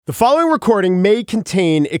The following recording may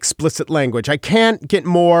contain explicit language. I can't get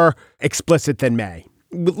more explicit than may.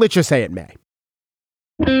 Let's just say it may.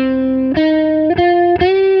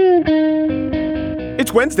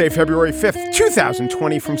 It's Wednesday, February 5th,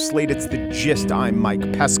 2020. From Slate, it's The Gist. I'm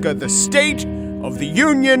Mike Pesca. The State of the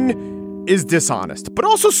Union is dishonest, but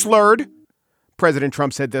also slurred. President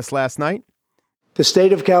Trump said this last night. The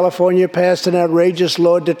state of California passed an outrageous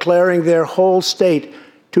law declaring their whole state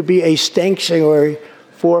to be a sanctuary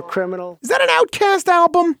for criminal. Is that an Outkast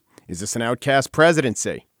album? Is this an Outkast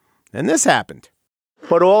presidency? And this happened.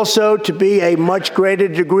 But also to be a much greater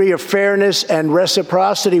degree of fairness and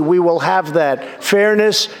reciprocity. We will have that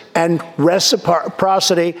fairness and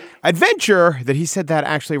reciprocity. I'd venture that he said that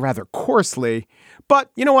actually rather coarsely,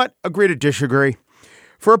 but you know what? Agree to disagree.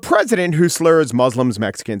 For a president who slurs Muslims,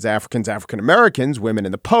 Mexicans, Africans, African-Americans, women,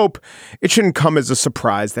 and the Pope, it shouldn't come as a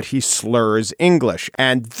surprise that he slurs English,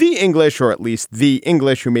 and the English, or at least the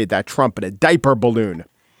English who made that trumpet a diaper balloon.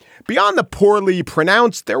 Beyond the poorly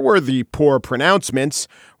pronounced, there were the poor pronouncements.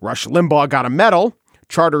 Rush Limbaugh got a medal.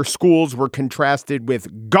 Charter schools were contrasted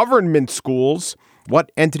with government schools.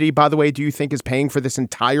 What entity, by the way, do you think is paying for this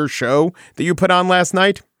entire show that you put on last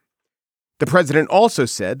night? The president also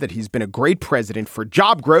said that he's been a great president for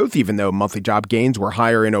job growth, even though monthly job gains were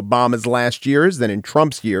higher in Obama's last years than in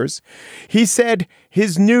Trump's years. He said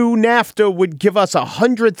his new NAFTA would give us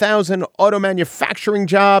 100,000 auto manufacturing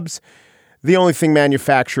jobs. The only thing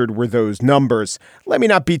manufactured were those numbers. Let me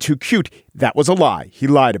not be too cute. That was a lie. He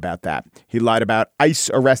lied about that. He lied about ICE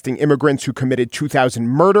arresting immigrants who committed 2,000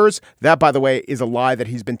 murders. That, by the way, is a lie that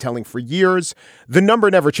he's been telling for years. The number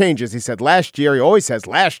never changes. He said last year, he always says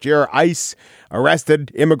last year, ICE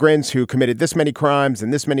arrested immigrants who committed this many crimes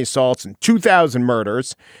and this many assaults and 2,000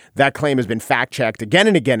 murders. That claim has been fact-checked again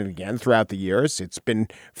and again and again throughout the years. It's been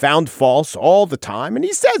found false all the time, and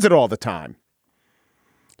he says it all the time.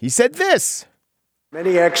 He said this.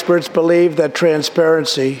 Many experts believe that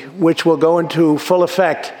transparency, which will go into full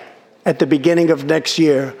effect at the beginning of next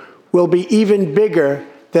year, will be even bigger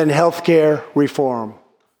than healthcare reform.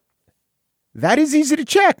 That is easy to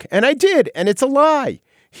check, and I did, and it's a lie.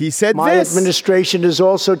 He said My this. administration is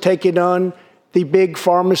also taking on the big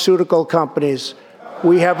pharmaceutical companies.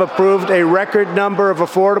 We have approved a record number of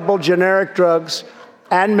affordable generic drugs,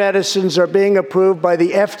 and medicines are being approved by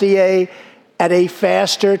the FDA at a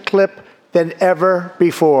faster clip than ever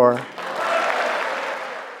before.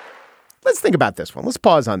 Let's think about this one. Let's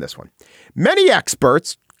pause on this one. Many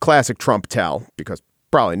experts, classic Trump tell, because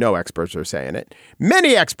probably no experts are saying it.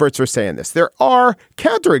 Many experts are saying this. There are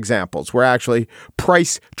counterexamples where actually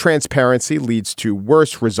price transparency leads to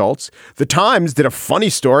worse results. The Times did a funny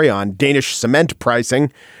story on Danish cement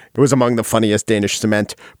pricing. It was among the funniest Danish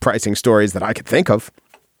cement pricing stories that I could think of.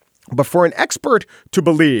 But for an expert to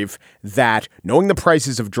believe that knowing the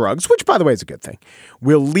prices of drugs, which, by the way, is a good thing,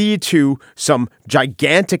 will lead to some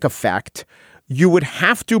gigantic effect, you would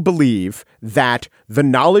have to believe that the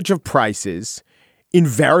knowledge of prices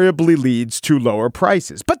invariably leads to lower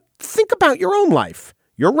prices. But think about your own life,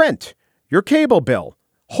 your rent, your cable bill,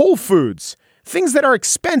 Whole Foods, things that are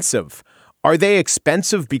expensive. Are they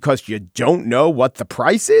expensive because you don't know what the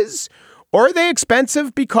price is? Or are they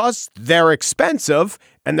expensive because they're expensive?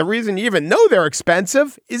 And the reason you even know they're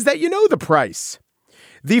expensive is that you know the price.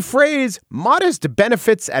 The phrase modest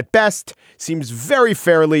benefits at best seems very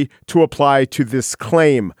fairly to apply to this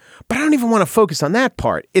claim. But I don't even want to focus on that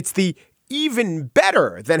part. It's the even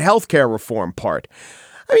better than healthcare reform part.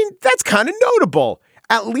 I mean, that's kind of notable.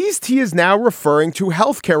 At least he is now referring to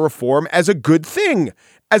healthcare reform as a good thing,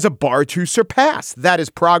 as a bar to surpass. That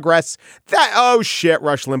is progress. Oh shit,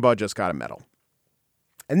 Rush Limbaugh just got a medal.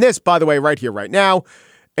 And this, by the way, right here, right now,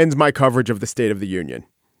 ends my coverage of the State of the Union.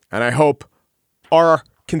 And I hope our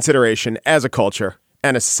consideration as a culture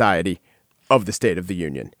and a society of the State of the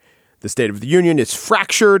Union. The State of the Union is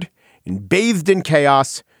fractured and bathed in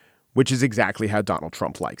chaos, which is exactly how Donald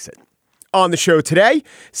Trump likes it. On the show today,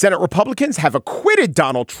 Senate Republicans have acquitted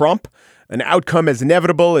Donald Trump, an outcome as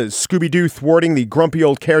inevitable as Scooby-Doo thwarting the grumpy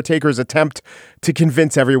old caretaker's attempt to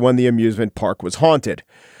convince everyone the amusement park was haunted.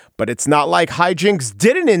 But it's not like hijinks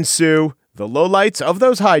didn't ensue. The lowlights of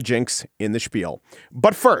those hijinks in the spiel.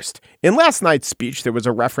 But first, in last night's speech, there was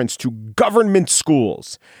a reference to government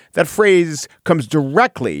schools. That phrase comes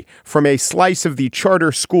directly from a slice of the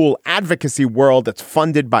charter school advocacy world that's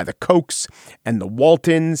funded by the Kochs and the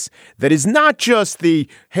Waltons. That is not just the,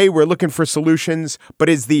 hey, we're looking for solutions, but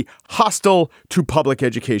is the hostile to public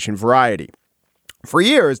education variety. For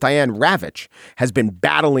years, Diane Ravitch has been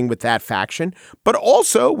battling with that faction, but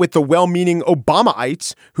also with the well-meaning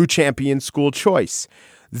Obamaites who champion school choice.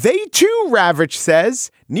 They too, Ravitch says,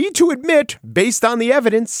 need to admit, based on the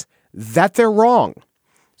evidence, that they're wrong.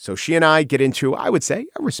 So she and I get into, I would say,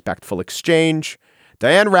 a respectful exchange.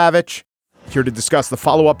 Diane Ravitch, here to discuss the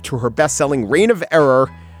follow-up to her best-selling Reign of Error.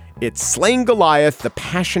 It's Slaying Goliath, the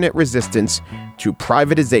passionate resistance to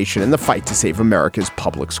privatization and the fight to save America's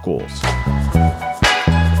public schools.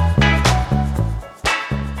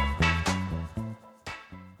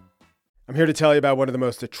 I'm here to tell you about one of the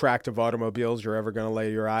most attractive automobiles you're ever going to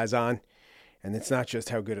lay your eyes on. And it's not just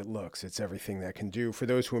how good it looks, it's everything that can do. For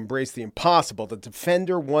those who embrace the impossible, the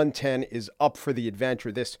Defender 110 is up for the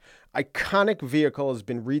adventure. This iconic vehicle has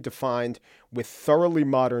been redefined with thoroughly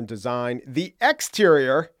modern design. The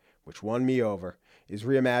exterior, which won me over, is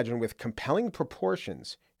reimagined with compelling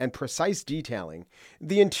proportions and precise detailing.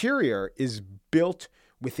 The interior is built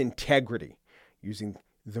with integrity, using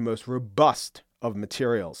the most robust of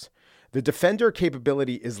materials. The Defender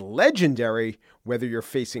capability is legendary, whether you're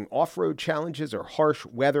facing off-road challenges or harsh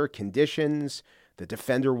weather conditions. The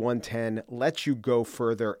Defender 110 lets you go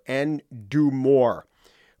further and do more.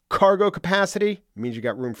 Cargo capacity means you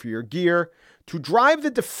got room for your gear. To drive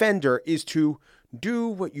the Defender is to do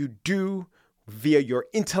what you do via your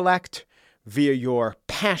intellect, via your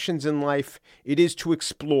passions in life. It is to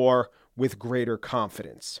explore with greater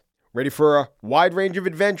confidence. Ready for a wide range of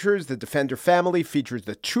adventures? The Defender family features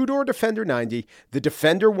the two-door Defender 90, the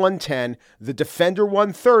Defender 110, the Defender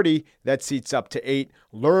 130 that seats up to 8.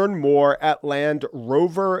 Learn more at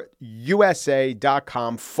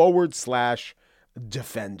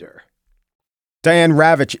landroverusa.com/Defender. Diane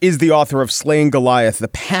Ravitch is the author of Slaying Goliath, the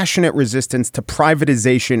passionate resistance to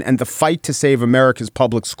privatization and the fight to save America's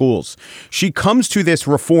public schools. She comes to this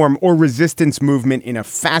reform or resistance movement in a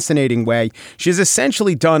fascinating way. She has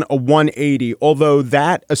essentially done a 180, although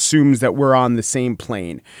that assumes that we're on the same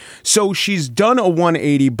plane. So she's done a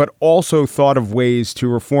 180, but also thought of ways to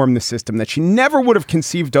reform the system that she never would have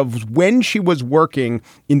conceived of when she was working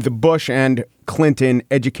in the Bush and Clinton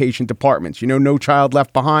education departments. You know, No Child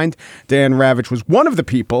Left Behind. Diane Ravitch was one of the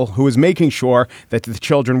people who was making sure that the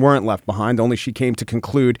children weren't left behind, only she came to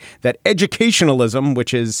conclude that educationalism,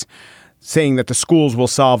 which is saying that the schools will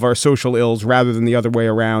solve our social ills rather than the other way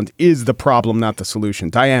around, is the problem, not the solution.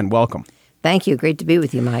 Diane, welcome. Thank you. Great to be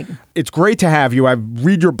with you, Mike. It's great to have you. I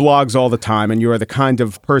read your blogs all the time, and you are the kind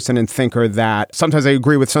of person and thinker that sometimes I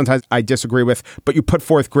agree with, sometimes I disagree with, but you put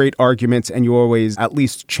forth great arguments, and you always at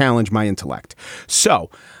least challenge my intellect. So,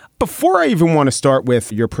 before I even want to start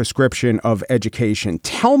with your prescription of education,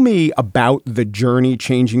 tell me about the journey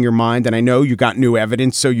changing your mind. And I know you got new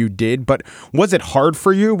evidence, so you did, but was it hard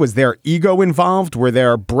for you? Was there ego involved? Were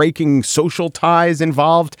there breaking social ties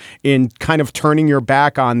involved in kind of turning your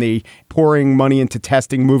back on the pouring money into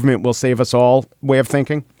testing movement will save us all way of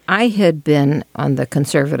thinking? I had been on the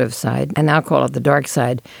conservative side, and now call it the dark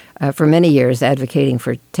side, for many years, advocating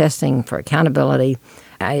for testing, for accountability.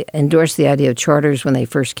 I endorsed the idea of charters when they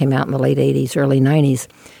first came out in the late 80s, early 90s,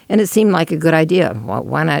 and it seemed like a good idea. Well,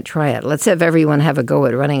 why not try it? Let's have everyone have a go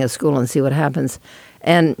at running a school and see what happens.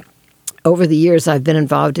 And over the years, I've been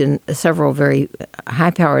involved in several very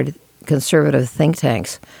high-powered conservative think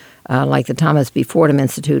tanks, like the Thomas B. Fordham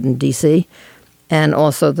Institute in D.C., and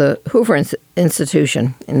also the Hoover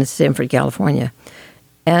Institution in Stanford, California.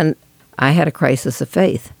 And I had a crisis of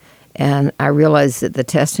faith. And I realized that the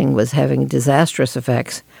testing was having disastrous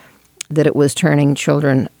effects, that it was turning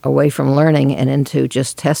children away from learning and into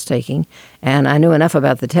just test taking. And I knew enough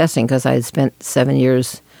about the testing because I had spent 7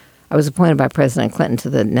 years. I was appointed by President Clinton to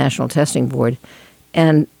the National Testing Board.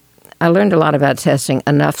 And I learned a lot about testing,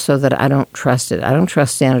 enough so that I don't trust it. I don't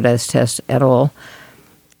trust standardized tests at all.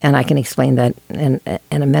 And I can explain that in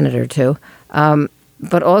a minute or two.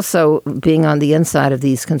 But also, being on the inside of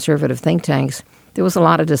these conservative think tanks, there was a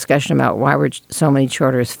lot of discussion about why were so many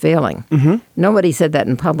charters failing. Mm-hmm. Nobody said that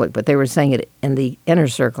in public, but they were saying it in the inner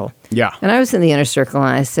circle. Yeah. And I was in the inner circle, and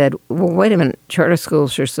I said, well, wait a minute, charter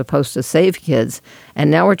schools are supposed to save kids,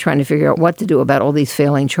 and now we're trying to figure out what to do about all these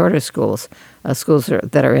failing charter schools,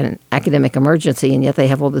 that are in academic emergency, and yet they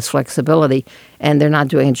have all this flexibility, and they're not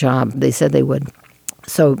doing a job they said they would.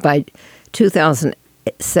 So by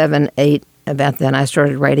 2007, 8, about then, I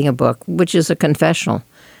started writing a book, which is a confessional.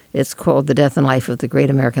 It's called The Death and Life of the Great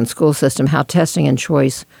American School System, How Testing and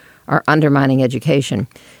Choice Are Undermining Education.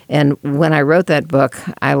 And when I wrote that book,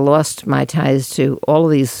 I lost my ties to all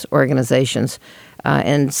of these organizations,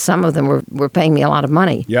 and some of them were paying me a lot of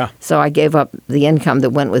money. Yeah. So I gave up the income that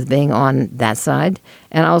went with being on that side,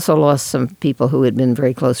 And I also lost some people who had been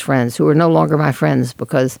very close friends who were no longer my friends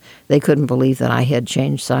because they couldn't believe that I had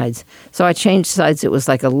changed sides. So I changed sides. It was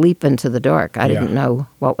like a leap into the dark. I didn't know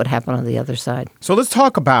what would happen on the other side. So let's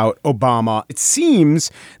talk about Obama. It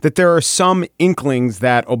seems that there are some inklings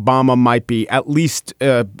that Obama might be, at least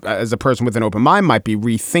as a person with an open mind, might be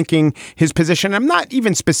rethinking his position. I'm not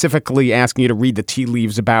even specifically asking you to read the tea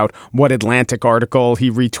leaves about what Atlantic article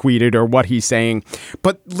he retweeted or what he's saying,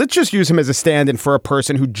 but let's just use him as a stand-in for a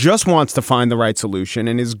person who just wants to find the right solution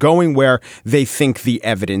and is going where they think the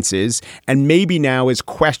evidence is, and maybe now is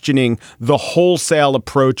questioning the wholesale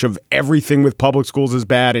approach of everything with public schools is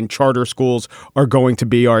bad and charter schools are going to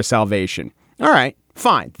be our salvation. All right,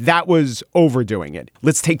 fine. That was overdoing it.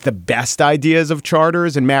 Let's take the best ideas of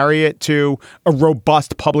charters and marry it to a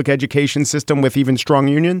robust public education system with even strong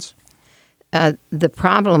unions. The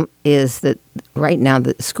problem is that right now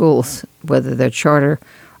the schools, whether they're charter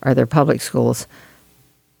or they're public schools,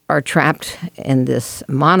 are trapped in this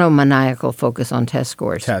monomaniacal focus on test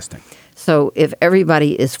scores. Testing. So if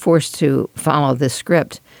everybody is forced to follow this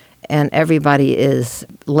script and everybody is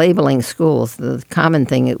labeling schools, the common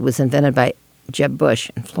thing, it was invented by Jeb Bush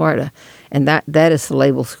in Florida, and that is to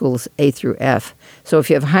label schools A through F. So if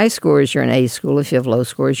you have high scores, you're an A school. If you have low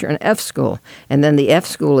scores, you're an F school. And then the F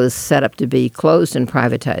school is set up to be closed and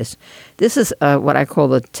privatized. This is what I call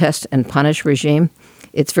the test and punish regime.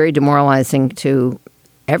 It's very demoralizing to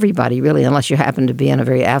everybody, really, unless you happen to be in a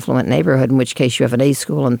very affluent neighborhood, in which case you have an A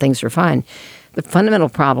school and things are fine. The fundamental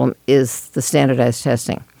problem is the standardized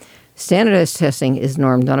testing. Standardized testing is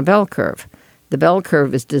normed on a bell curve. The bell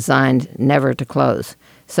curve is designed never to close.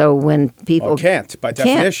 So when people by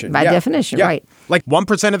definition. By definition, right. Like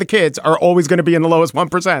 1% of the kids are always going to be in the lowest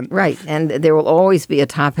 1%. Right. And there will always be a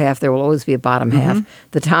top half. There will always be a bottom half.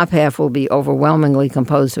 The top half will be overwhelmingly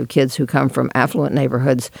composed of kids who come from affluent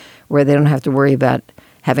neighborhoods where they don't have to worry about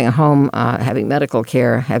having a home, having medical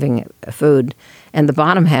care, having food. And the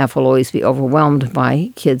bottom half will always be overwhelmed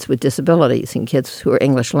by kids with disabilities and kids who are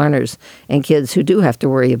English learners and kids who do have to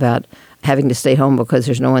worry about having to stay home because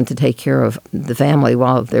there's no one to take care of the family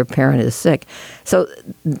while their parent is sick. So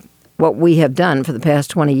what we have done for the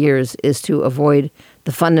past 20 years is to avoid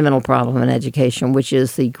the fundamental problem in education, which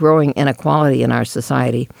is the growing inequality in our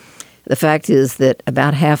society. The fact is that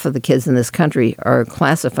about half of the kids in this country are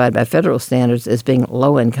classified by federal standards as being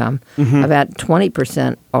low income. About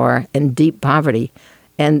 20% are in deep poverty.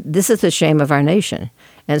 And this is the shame of our nation.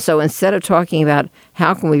 And so instead of talking about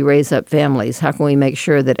how can we raise up families, how can we make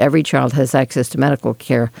sure that every child has access to medical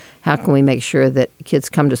care, how can we make sure that kids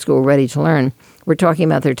come to school ready to learn, we're talking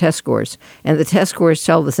about their test scores. And the test scores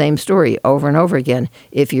tell the same story over and over again.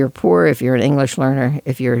 If you're poor, if you're an English learner,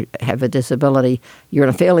 if you have a disability, you're in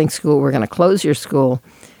a failing school, we're going to close your school.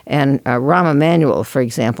 And Rahm Emanuel, for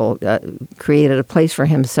example, created a place for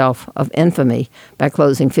himself of infamy by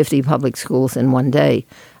closing 50 public schools in one day.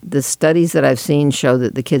 The studies that I've seen show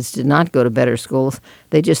that the kids did not go to better schools.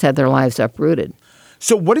 They just had their lives uprooted.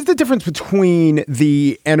 So what is the difference between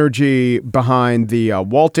the energy behind the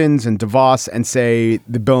Waltons and DeVos and, say,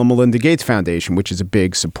 the Bill and Melinda Gates Foundation, which is a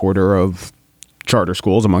big supporter of charter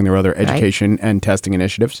schools, among their other education and testing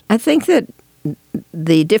initiatives? I think that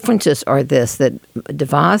the differences are this, that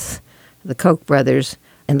DeVos, the Koch brothers,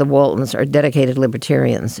 and the Waltons are dedicated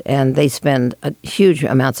libertarians, and they spend huge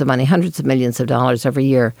amounts of money, hundreds of millions of dollars every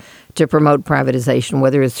year, to promote privatization,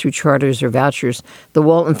 whether it's through charters or vouchers. The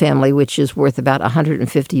Walton family, which is worth about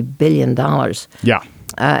 $150 billion,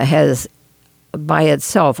 has by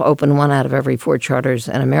itself opened one out of every 4 charters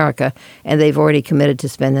in America, and they've already committed to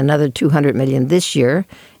spend another $200 million this year.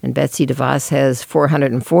 And Betsy DeVos has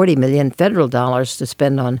 $440 million federal dollars to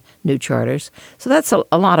spend on new charters. So that's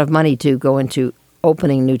a lot of money to go into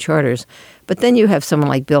opening new charters. But then you have someone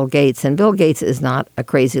like Bill Gates, and Bill Gates is not a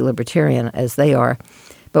crazy libertarian as they are.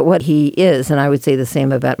 But what he is, and I would say the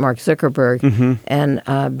same about Mark Zuckerberg and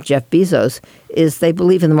Jeff Bezos, is they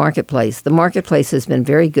believe in the marketplace. The marketplace has been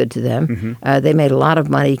very good to them. They made a lot of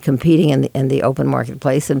money competing in the open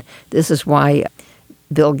marketplace, and this is why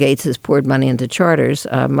Bill Gates has poured money into charters,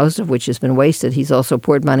 most of which has been wasted. He's also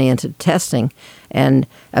poured money into testing and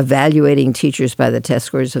evaluating teachers by the test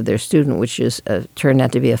scores of their student, which has turned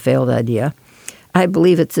out to be a failed idea. I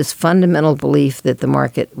believe it's this fundamental belief that the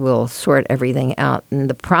market will sort everything out. And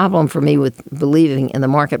the problem for me with believing in the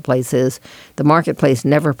marketplace is the marketplace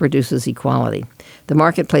never produces equality. The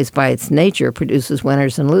marketplace by its nature produces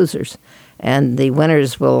winners and losers. And the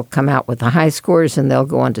winners will come out with the high scores, and they'll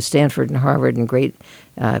go on to Stanford and Harvard and great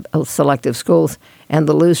selective schools. And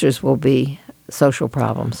the losers will be social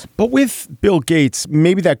problems. But with Bill Gates,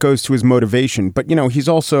 maybe that goes to his motivation. But, he's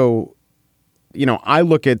also, I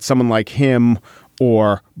look at someone like him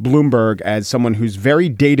or Bloomberg as someone who's very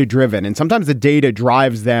data-driven, and sometimes the data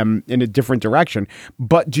drives them in a different direction.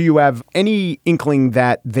 But do you have any inkling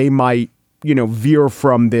that they might, veer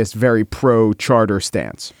from this very pro-charter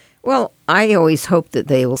stance? Well, I always hope that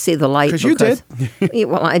they will see the light. Because you did.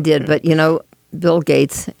 Well, I did. But, Bill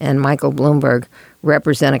Gates and Michael Bloomberg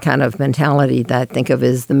represent a kind of mentality that I think of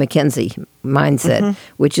as the McKinsey mindset,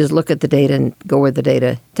 which is look at the data and go where the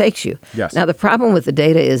data takes you. Yes. Now, the problem with the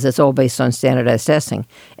data is it's all based on standardized testing.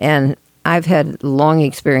 And I've had long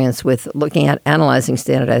experience with looking at analyzing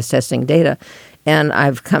standardized testing data, and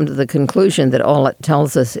I've come to the conclusion that all it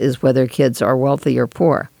tells us is whether kids are wealthy or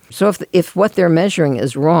poor. So if what they're measuring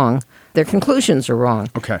is wrong, their conclusions are wrong.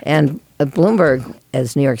 Okay. And Bloomberg,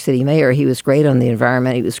 as New York City mayor, he was great on the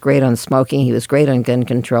environment. He was great on smoking. He was great on gun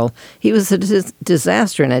control. He was a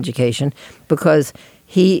disaster in education because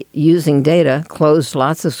he, using data, closed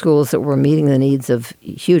lots of schools that were meeting the needs of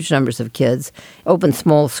huge numbers of kids, opened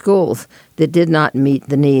small schools that did not meet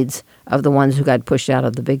the needs of the ones who got pushed out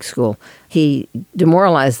of the big school. He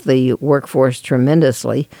demoralized the workforce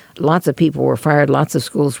tremendously. Lots of people were fired. Lots of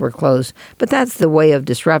schools were closed. But that's the way of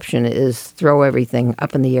disruption, is throw everything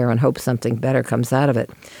up in the air and hope something better comes out of it.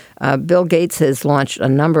 Bill Gates has launched a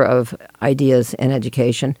number of ideas in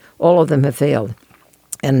education. All of them have failed.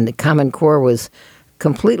 And the Common Core was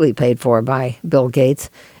completely paid for by Bill Gates.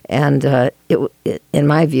 And in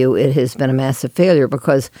my view, it has been a massive failure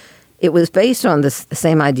because it was based on the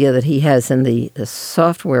same idea that he has in the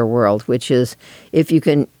software world, which is if you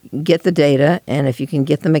can get the data and if you can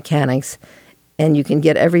get the mechanics and you can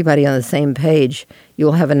get everybody on the same page,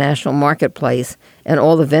 you'll have a national marketplace and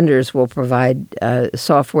all the vendors will provide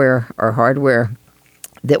software or hardware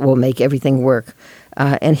that will make everything work.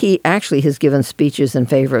 And he actually has given speeches in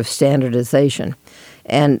favor of standardization.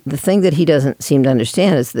 And the thing that he doesn't seem to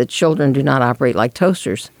understand is that children do not operate like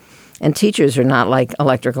toasters. And teachers are not like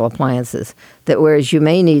electrical appliances, that whereas you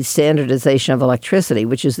may need standardization of electricity,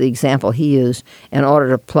 which is the example he used, in order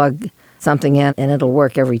to plug something in and it'll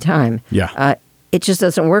work every time. Yeah. It just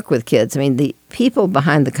doesn't work with kids. I mean, the people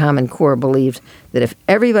behind the Common Core believed that if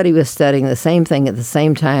everybody was studying the same thing at the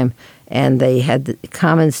same time and they had the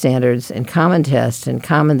common standards and common tests and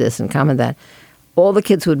common this and common that, all the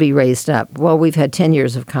kids would be raised up. Well, we've had 10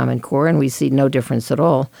 years of Common Core and we see no difference at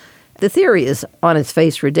all. The theory is on its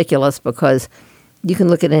face ridiculous because you can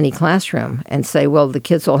look at any classroom and say, well, the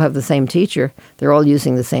kids all have the same teacher. They're all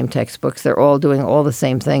using the same textbooks. They're all doing all the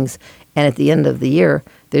same things. And at the end of the year,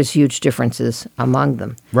 there's huge differences among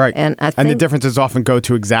them. Right. And the differences often go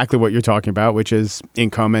to exactly what you're talking about, which is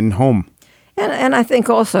income and home. And I think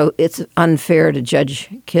also it's unfair to judge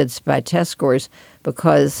kids by test scores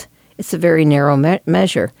because it's a very narrow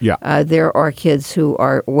measure. Yeah. There are kids who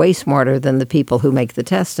are way smarter than the people who make the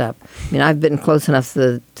test up. I mean, I've been close enough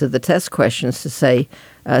to the test questions to say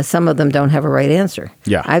some of them don't have a right answer.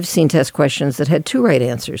 Yeah. I've seen test questions that had 2 right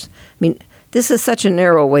answers. I mean, this is such a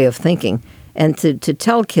narrow way of thinking. And to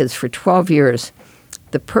tell kids for 12 years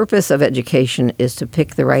the purpose of education is to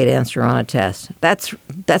pick the right answer on a test. That's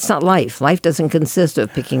not life. Life doesn't consist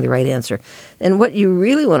of picking the right answer. And what you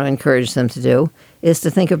really want to encourage them to do is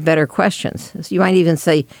to think of better questions. So you might even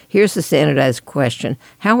say, here's the standardized question.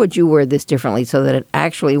 How would you word this differently so that it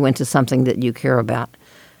actually went to something that you care about?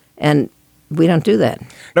 And we don't do that.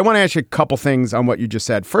 I want to ask you a couple things on what you just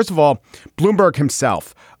said. First of all, Bloomberg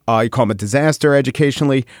himself, you call him a disaster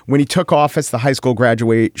educationally. When he took office, the high school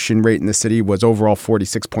graduation rate in the city was overall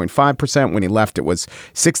 46.5%. When he left, it was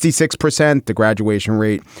 66%. The graduation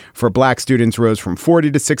rate for black students rose from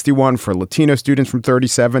 40 to 61, for Latino students from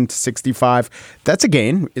 37 to 65. That's a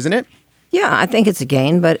gain, isn't it? Yeah, I think it's a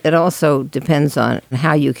gain, but it also depends on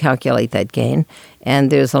how you calculate that gain.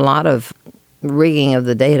 And there's a lot of rigging of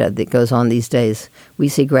the data that goes on these days. We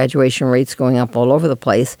see graduation rates going up all over the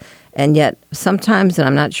place. And yet sometimes, and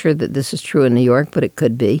I'm not sure that this is true in New York, but it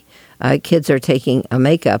could be, kids are taking a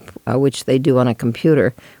makeup, which they do on a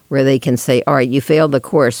computer, where they can say, all right, you failed the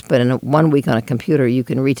course, but in 1 week on a computer, you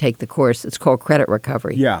can retake the course. It's called credit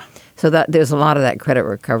recovery. Yeah. So that there's a lot of that credit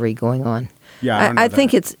recovery going on. Yeah, I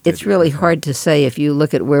think it's really hard to say if you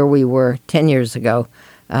look at where we were 10 years ago,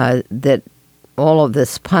 that all of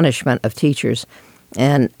this punishment of teachers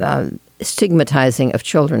and stigmatizing of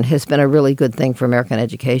children has been a really good thing for American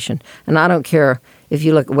education. And I don't care if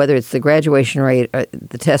you look, whether it's the graduation rate or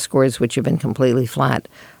the test scores, which have been completely flat.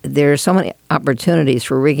 There are so many opportunities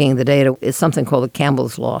for rigging the data. It's something called the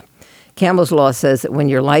Campbell's Law. Campbell's Law says that when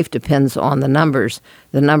your life depends on the numbers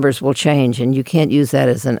will change, and you can't use that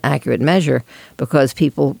as an accurate measure because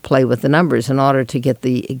people play with the numbers in order to get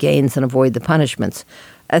the gains and avoid the punishments.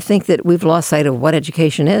 I think that we've lost sight of what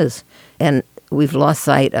education is, and we've lost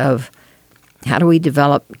sight of How do we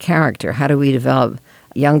develop character? How do we develop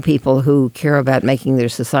young people who care about making their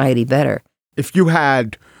society better? If you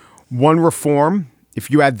had one reform,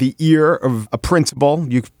 if you had the ear of a principal,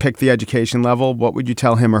 you pick the education level, what would you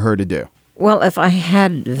tell him or her to do? Well, if I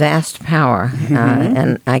had vast power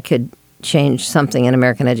and I could change something in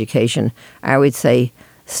American education, I would say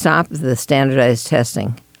stop the standardized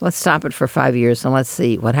testing. Let's stop it for 5 years and let's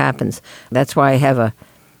see what happens. That's why I have a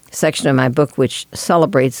section in my book which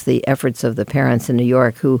celebrates the efforts of the parents in New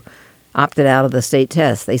York who opted out of the state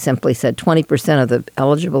test. They simply said 20% of the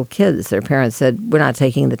eligible kids, their parents said, we're not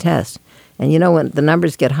taking the test. And you know, when the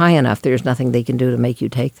numbers get high enough, there's nothing they can do to make you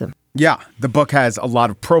take them. Yeah, the book has a lot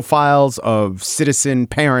of profiles of citizen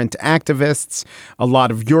parent activists, a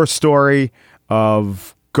lot of your story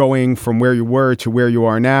of going from where you were to where you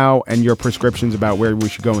are now, and your prescriptions about where we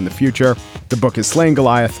should go in the future. The book is Slaying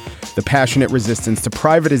Goliath, The Passionate Resistance to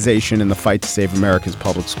Privatization and the Fight to Save America's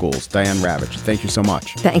Public Schools. Diane Ravitch, thank you so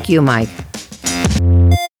much. Thank you, Mike.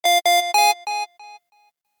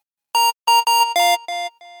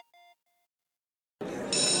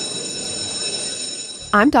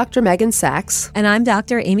 I'm Dr. Megan Sachs. And I'm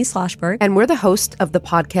Dr. Amy Schlossberg. And we're the host of the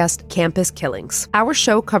podcast Campus Killings. Our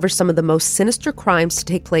show covers some of the most sinister crimes to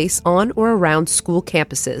take place on or around school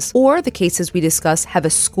campuses, or the cases we discuss have a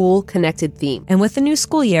school-connected theme. And with the new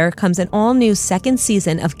school year comes an all-new second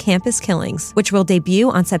season of Campus Killings, which will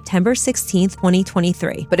debut on September 16th,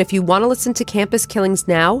 2023. But if you want to listen to Campus Killings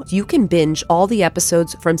now, you can binge all the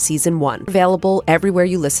episodes from Season 1. Available everywhere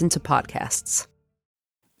you listen to podcasts.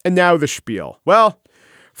 And now the spiel. Well,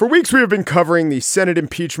 for weeks, we have been covering the Senate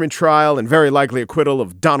impeachment trial and very likely acquittal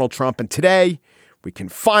of Donald Trump. And today, we can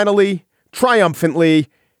finally, triumphantly,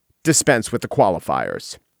 dispense with the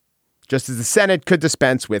qualifiers. Just as the Senate could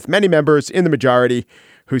dispense with many members in the majority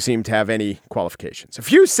who seem to have any qualifications. A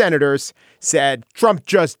few senators said Trump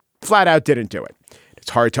just flat out didn't do it.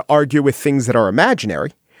 It's hard to argue with things that are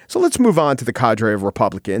imaginary. So let's move on to the cadre of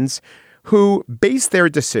Republicans who base their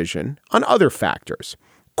decision on other factors.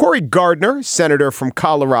 Cory Gardner, senator from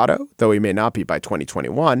Colorado, though he may not be by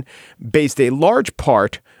 2021, based a large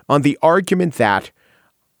part on the argument that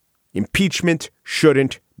impeachment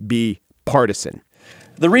shouldn't be partisan.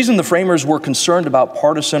 The reason the framers were concerned about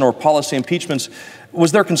partisan or policy impeachments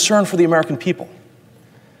was their concern for the American people.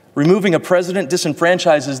 Removing a president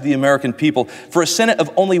disenfranchises the American people. For a Senate of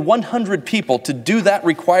only 100 people, to do that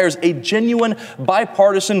requires a genuine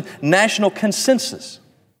bipartisan national consensus.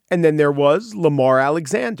 And then there was Lamar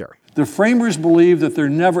Alexander. The framers believed that there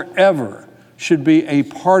never, ever should be a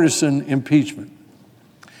partisan impeachment.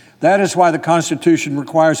 That is why the Constitution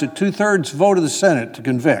requires a 2/3 vote of the Senate to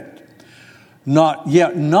convict. Not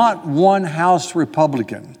one House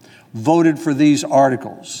Republican voted for these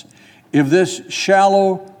articles. If this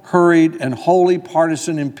shallow, hurried, and wholly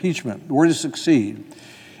partisan impeachment were to succeed,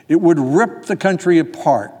 it would rip the country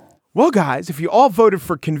apart. Well, guys, if you all voted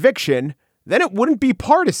for conviction, then it wouldn't be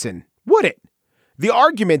partisan, would it? The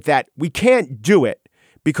argument that we can't do it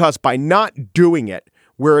because by not doing it,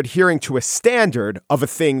 we're adhering to a standard of a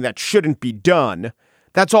thing that shouldn't be done,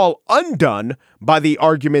 that's all undone by the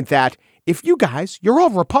argument that if you guys, you're all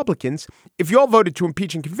Republicans, if you all voted to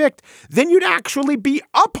impeach and convict, then you'd actually be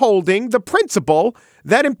upholding the principle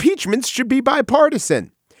that impeachments should be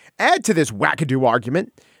bipartisan. Add to this wackadoo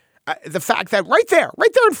argument the fact that right there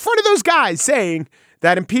in front of those guys saying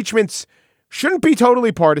that impeachments shouldn't be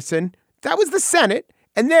totally partisan. That was the Senate.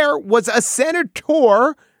 And there was a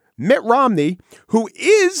senator, Mitt Romney, who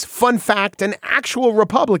is, fun fact, an actual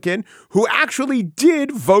Republican who actually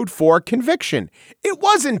did vote for conviction. It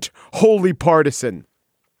wasn't wholly partisan.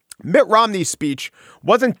 Mitt Romney's speech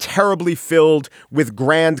wasn't terribly filled with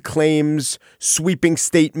grand claims, sweeping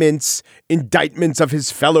statements, indictments of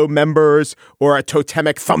his fellow members, or a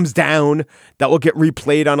totemic thumbs down that will get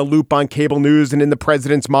replayed on a loop on cable news and in the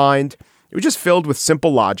president's mind. It was just filled with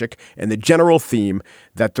simple logic and the general theme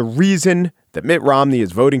that the reason that Mitt Romney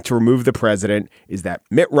is voting to remove the president is that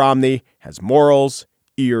Mitt Romney has morals,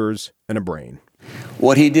 ears, and a brain.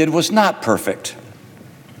 What he did was not perfect.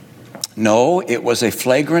 No, it was a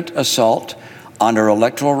flagrant assault on our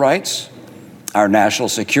electoral rights, our national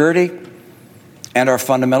security, and our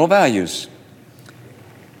fundamental values.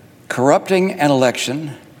 Corrupting an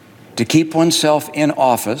election to keep oneself in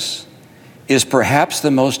office is perhaps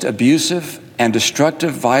the most abusive and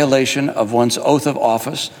destructive violation of one's oath of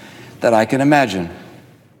office that I can imagine.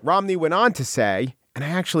 Romney went on to say, and I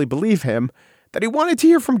actually believe him, that he wanted to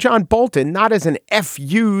hear from John Bolton, not as an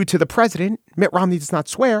FU to the president. Mitt Romney does not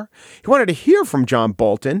swear. He wanted to hear from John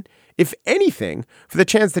Bolton if anything, for the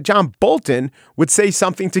chance that John Bolton would say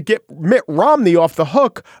something to get Mitt Romney off the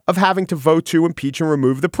hook of having to vote to impeach and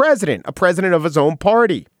remove the president, a president of his own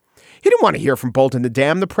party. He didn't want to hear from Bolton to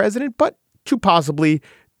damn the president, but to possibly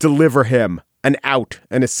deliver him an out,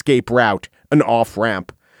 an escape route, an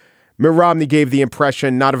off-ramp. Mitt Romney gave the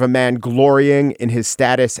impression not of a man glorying in his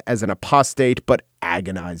status as an apostate, but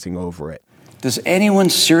agonizing over it. Does anyone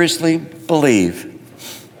seriously believe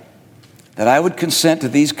that I would consent to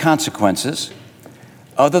these consequences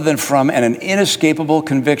other than from an inescapable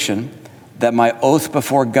conviction that my oath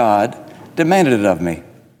before God demanded it of me?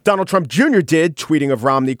 Donald Trump Jr. did, tweeting of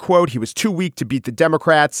Romney, quote, he was too weak to beat the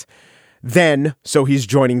Democrats then, so he's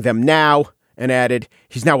joining them now, and added,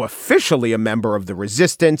 he's now officially a member of the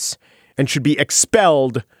resistance and should be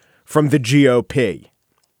expelled from the GOP.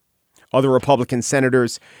 Other Republican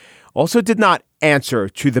senators also did not answer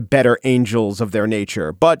to the better angels of their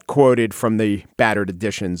nature, but quoted from the battered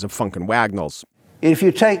editions of Funk and Wagnalls. If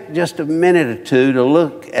you take just a minute or two to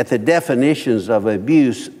look at the definitions of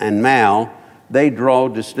abuse and mal, they draw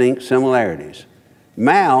distinct similarities.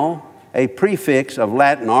 Mal, a prefix of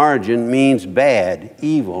Latin origin, means bad,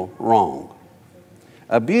 evil, wrong.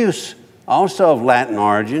 Abuse, also of Latin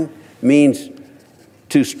origin, means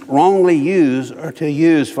to wrongly use or to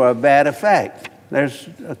use for a bad effect. There's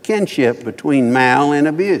a kinship between mal and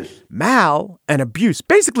abuse. Mal and abuse,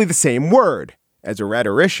 basically the same word. As a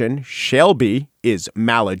rhetorician, Shelby is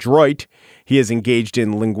maladroit. He is engaged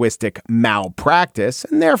in linguistic malpractice,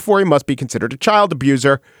 and therefore he must be considered a child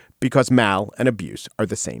abuser because mal and abuse are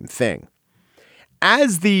the same thing.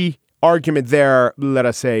 As the argument there, let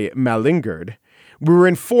us say, malingered, we were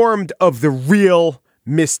informed of the real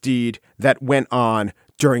misdeed that went on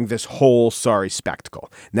during this whole sorry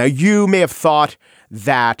spectacle. Now, you may have thought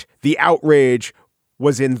that the outrage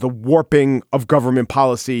was in the warping of government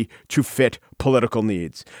policy to fit political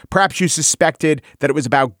needs. Perhaps you suspected that it was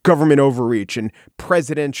about government overreach and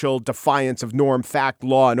presidential defiance of norm, fact,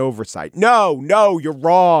 law, and oversight. No, you're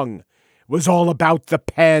wrong. It was all about the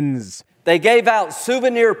pens. They gave out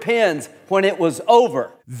souvenir pens when it was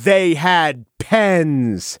over. They had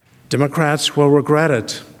pens. Democrats will regret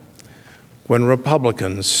it when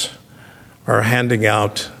Republicans are handing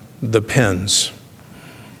out the pens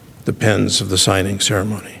of the signing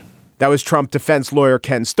ceremony. That was Trump defense lawyer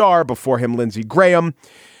Ken Starr, before him Lindsey Graham.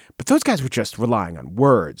 But those guys were just relying on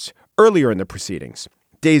words. Earlier in the proceedings,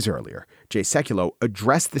 days earlier, Jay Sekulow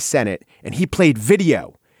addressed the Senate and he played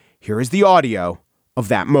video. Here is the audio of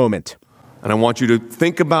that moment. And I want you to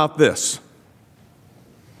think about this.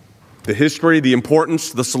 The history, the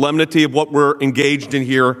importance, the solemnity of what we're engaged in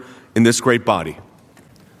here in this great body.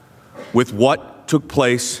 With what took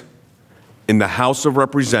place in the House of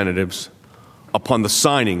Representatives upon the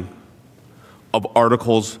signing of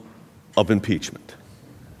articles of impeachment.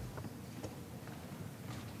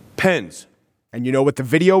 Pens. And you know what the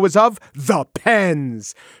video was of? The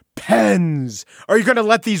pens. Pens. Are you going to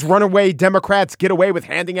let these runaway Democrats get away with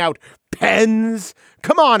handing out pens?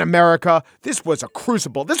 Come on, America. This was a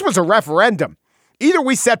crucible. This was a referendum. Either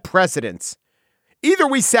we set precedent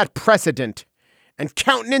and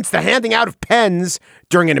countenance the handing out of pens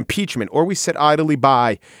during an impeachment, or we sit idly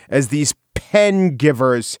by as these pen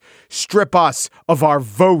givers strip us of our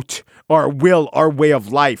vote, our will, our way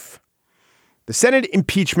of life. The Senate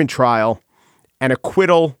impeachment trial and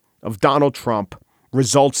acquittal of Donald Trump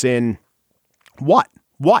results in what?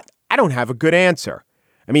 I don't have a good answer.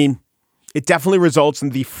 I mean, it definitely results in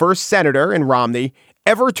the first senator in Romney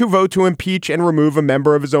ever to vote to impeach and remove a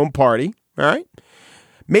member of his own party. All right.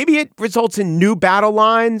 Maybe it results in new battle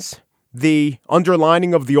lines, the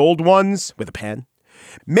underlining of the old ones with a pen.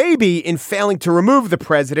 Maybe in failing to remove the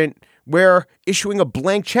president, we're issuing a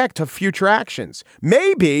blank check to future actions.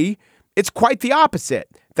 Maybe it's quite the opposite,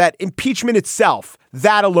 that impeachment itself,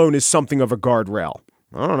 that alone is something of a guardrail.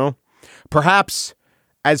 I don't know. Perhaps,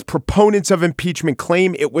 as proponents of impeachment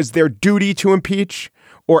claim, it was their duty to impeach,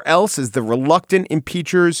 or else, as the reluctant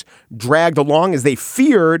impeachers dragged along, as they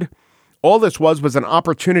feared, all this was an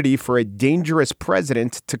opportunity for a dangerous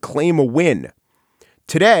president to claim a win.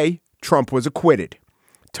 Today, Trump was acquitted.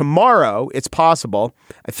 Tomorrow, it's possible,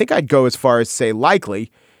 I think I'd go as far as say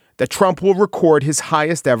likely, that Trump will record his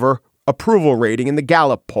highest ever approval rating in the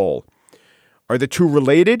Gallup poll. Are the two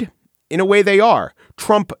related? In a way, they are.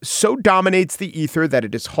 Trump so dominates the ether that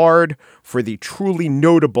it is hard for the truly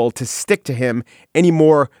notable to stick to him any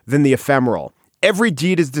more than the ephemeral. Every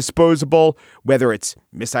deed is disposable, whether it's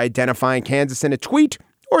misidentifying Kansas in a tweet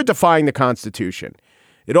or defying the Constitution.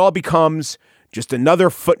 It all becomes just another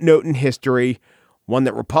footnote in history, one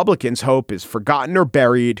that Republicans hope is forgotten or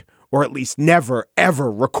buried, or at least never,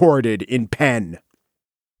 ever recorded in pen.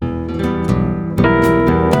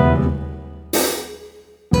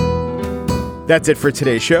 That's it for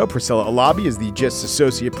today's show. Priscilla Alabi is the Gist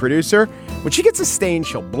associate producer. When she gets a stain,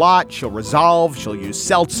 she'll blot, she'll resolve, she'll use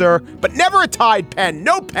seltzer, but never a Tide pen.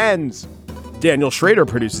 No pens. Daniel Schrader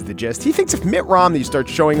produces The Gist. He thinks if Mitt Romney starts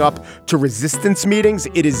showing up to resistance meetings,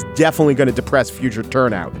 it is definitely going to depress future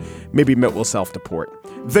turnout. Maybe Mitt will self-deport.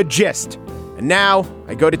 The Gist. And now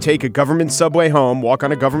I go to take a government subway home, walk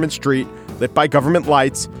on a government street, lit by government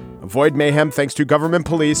lights, avoid mayhem thanks to government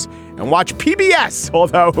police, and watch PBS.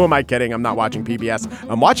 Although, who am I kidding? I'm not watching PBS.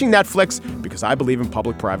 I'm watching Netflix because I believe in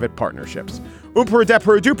public-private partnerships.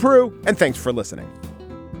 Peru, and thanks for listening.